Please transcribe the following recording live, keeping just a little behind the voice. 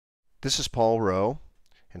This is Paul Roe,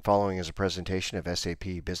 and following is a presentation of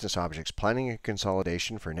SAP Business Objects Planning and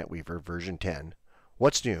Consolidation for NetWeaver version 10.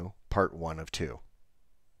 What's new? Part 1 of 2.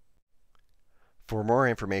 For more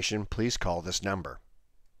information, please call this number.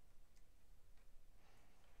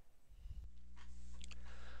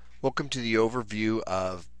 Welcome to the overview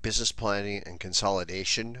of Business Planning and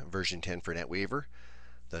Consolidation version 10 for NetWeaver,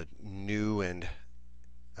 the new and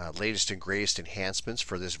latest and greatest enhancements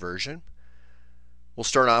for this version. We'll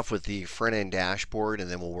start off with the front-end dashboard, and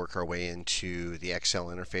then we'll work our way into the Excel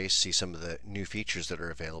interface, see some of the new features that are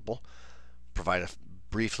available, provide a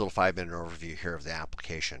brief little 5-minute overview here of the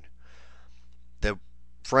application. The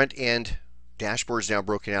front-end dashboard is now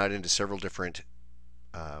broken out into several different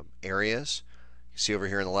areas. You see over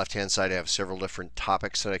here on the left-hand side I have several different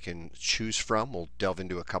topics that I can choose from. We'll delve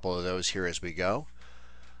into a couple of those here as we go.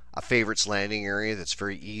 A favorites landing area that's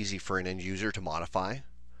very easy for an end user to modify.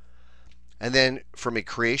 And then from a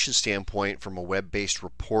creation standpoint, from a web-based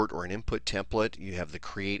report or an input template, you have the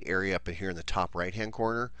create area up in here in the top right-hand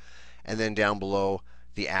corner. And then down below,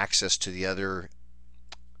 the access to the other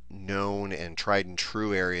known and tried and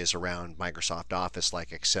true areas around Microsoft Office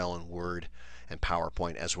like Excel and Word and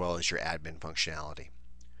PowerPoint, as well as your admin functionality.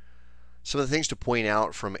 Some of the things to point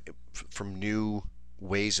out from new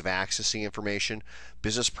ways of accessing information: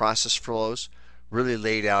 business process flows, really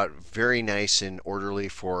laid out very nice and orderly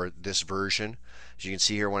for this version. As you can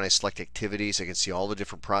see here, when I select activities, I can see all the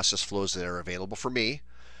different process flows that are available for me.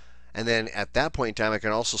 And then at that point in time, I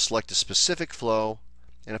can also select a specific flow,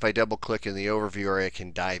 and if I double click in the overview area, I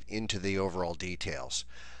can dive into the overall details.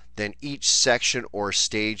 Then each section or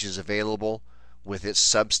stage is available with its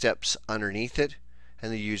sub-steps underneath it,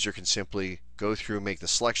 and the user can simply go through, make the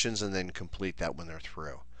selections, and then complete that when they're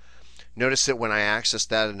through. Notice that when I access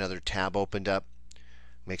that, another tab opened up.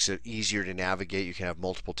 Makes it easier to navigate. You can have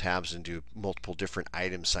multiple tabs and do multiple different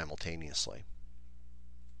items simultaneously.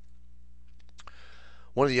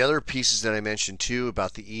 One of the other pieces that I mentioned too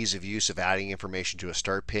about the ease of use of adding information to a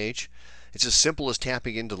start page, it's as simple as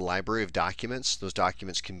tapping into the library of documents. Those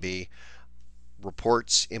documents can be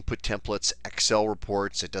reports, input templates, Excel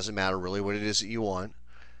reports. It doesn't matter really what it is that you want.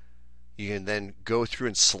 You can then go through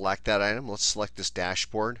and select that item. Let's select this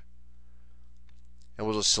dashboard, and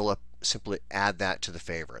we'll just simply add that to the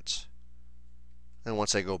favorites. And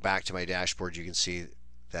once I go back to my dashboard, you can see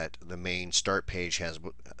that the main start page has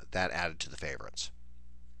that added to the favorites.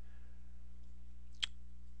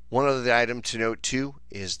 One other item to note too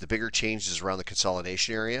is the bigger changes around the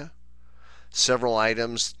consolidation area. Several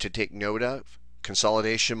items to take note of.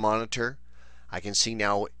 Consolidation monitor. I can see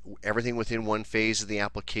now everything within one phase of the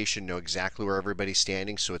application, know exactly where everybody's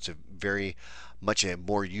standing, so it's a very much a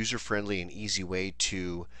more user-friendly and easy way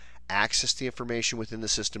to access the information within the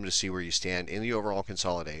system to see where you stand in the overall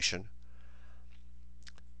consolidation.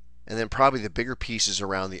 And then probably the bigger pieces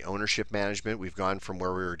around the ownership management. We've gone from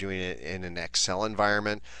where we were doing it in an Excel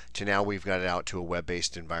environment to now we've got it out to a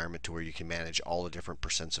web-based environment to where you can manage all the different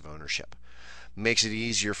percents of ownership. Makes it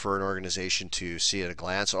easier for an organization to see at a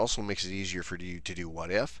glance. Also makes it easier for you to do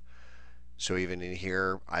what if. So even in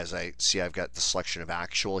here, as I see, I've got the selection of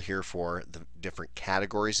actual here for the different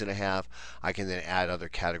categories that I have. I can then add other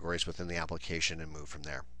categories within the application and move from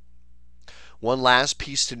there. One last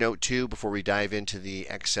piece to note too before we dive into the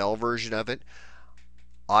Excel version of it.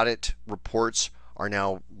 Audit reports are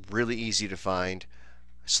now really easy to find.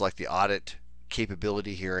 Select the audit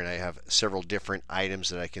capability here, and I have several different items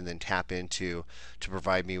that I can then tap into to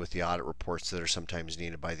provide me with the audit reports that are sometimes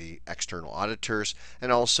needed by the external auditors,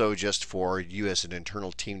 and also just for you as an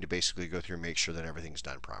internal team to basically go through and make sure that everything's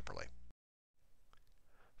done properly.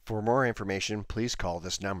 For more information, please call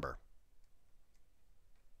this number.